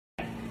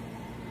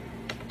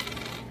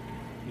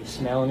You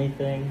smell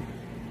anything?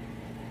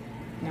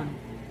 No.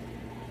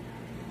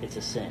 It's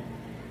a scent.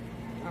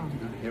 Oh.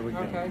 Here we go.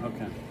 Okay.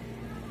 Okay.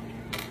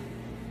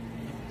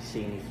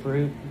 See any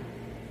fruit?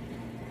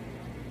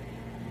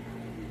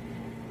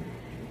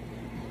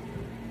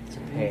 It's a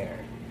pear.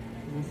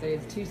 I'm gonna say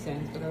it's 2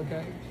 cents, but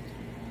okay.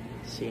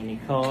 See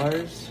any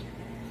cars?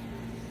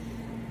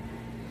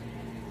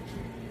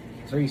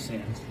 3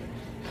 cents.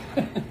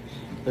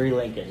 3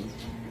 Lincolns.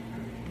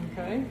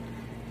 Okay.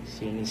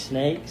 See any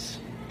snakes?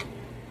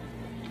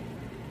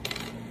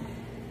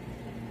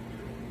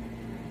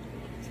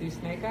 2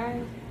 snake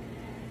eyes.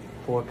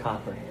 4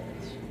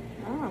 copperheads.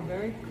 Oh,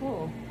 very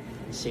cool.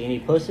 See any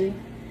pussy?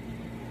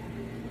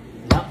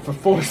 Not for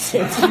 4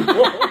 cents. You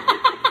won't.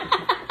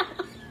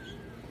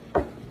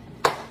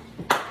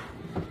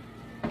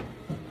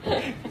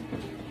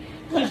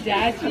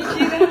 Josh, you